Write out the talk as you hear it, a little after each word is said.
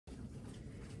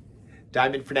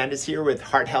Diamond Fernandez here with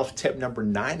heart health tip number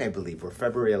 9, I believe. We're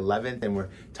February 11th and we're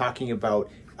talking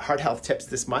about heart health tips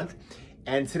this month.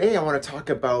 And today I want to talk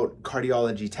about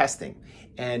cardiology testing.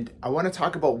 And I want to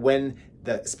talk about when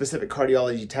the specific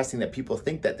cardiology testing that people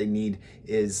think that they need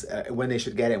is when they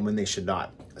should get it and when they should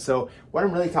not. So what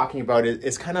I'm really talking about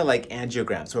is kind of like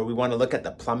angiograms, where we want to look at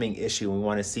the plumbing issue and we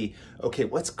want to see, okay,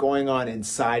 what's going on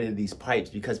inside of these pipes?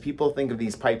 Because people think of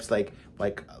these pipes like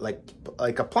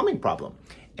a plumbing problem,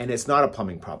 and it's not a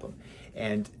plumbing problem.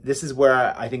 And this is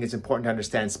where I think it's important to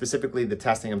understand specifically the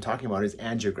testing I'm talking about is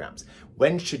angiograms.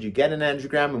 When should you get an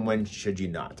angiogram and when should you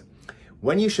not?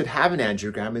 When you should have an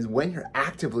angiogram is when you're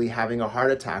actively having a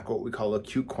heart attack, what we call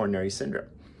acute coronary syndrome.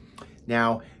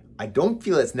 Now, I don't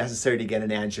feel it's necessary to get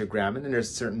an angiogram, and then there's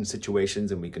certain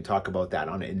situations, and we can talk about that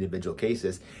on an individual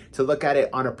cases, to look at it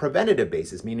on a preventative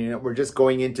basis, meaning that we're just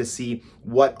going in to see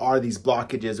what are these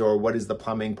blockages or what is the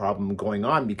plumbing problem going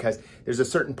on, because there's a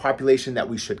certain population that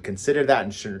we should consider that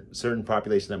and certain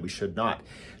population that we should not.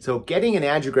 So getting an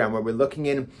angiogram where we're looking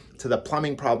into the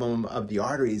plumbing problem of the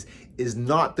arteries is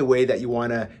not the way that you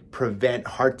want to prevent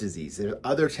heart disease. There's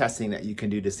other testing that you can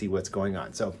do to see what's going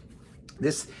on. So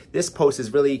this post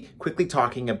is really quickly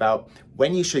talking about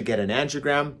when you should get an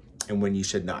angiogram and when you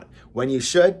should not. When you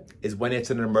should is when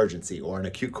it's an emergency or an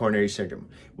acute coronary syndrome.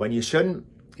 When you shouldn't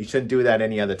do that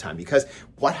any other time, because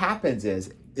what happens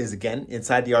is again,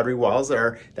 inside the artery walls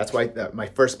that's why my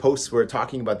first posts were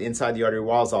talking about the inside the artery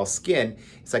walls, all skin.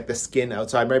 It's like the skin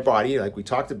outside my body, like we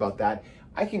talked about that.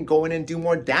 I can go in and do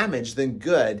more damage than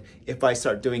good if I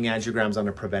start doing angiograms on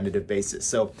a preventative basis.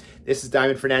 So this is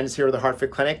Diamond Fernandez here with the Heart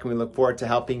Fit Clinic, and we look forward to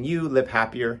helping you live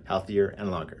happier, healthier,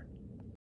 and longer.